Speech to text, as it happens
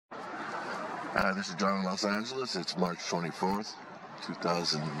This is John in Los Angeles. It's March 24th,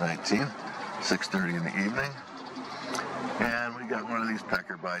 2019, 6:30 in the evening. And we got one of these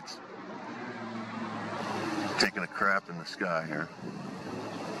pecker bites taking a crap in the sky here.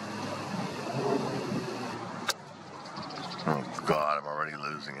 Oh God, I'm already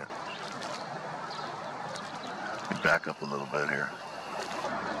losing it. Let me back up a little bit here.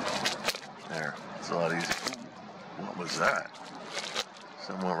 There, it's a lot easier. What was that?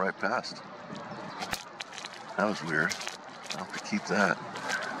 Something went right past. That was weird. I'll have to keep that.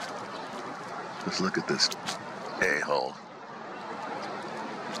 Just look at this a-hole.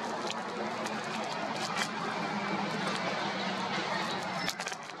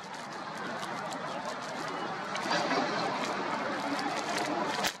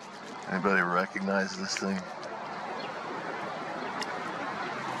 Anybody recognize this thing?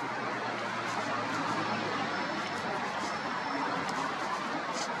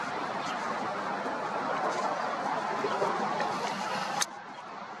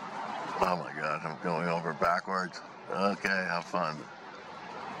 Oh my God, I'm going over backwards. Okay, have fun.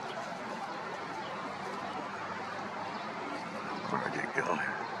 Where'd you go?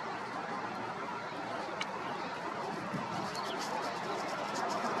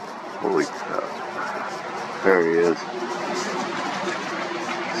 Holy cow. There he is.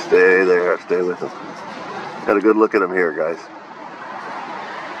 Stay there, stay with him. Got a good look at him here, guys.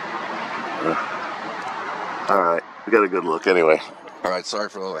 Alright, we got a good look anyway. Alright, sorry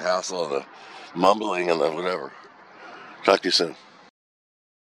for all the hassle and the mumbling and the whatever. Talk to you soon.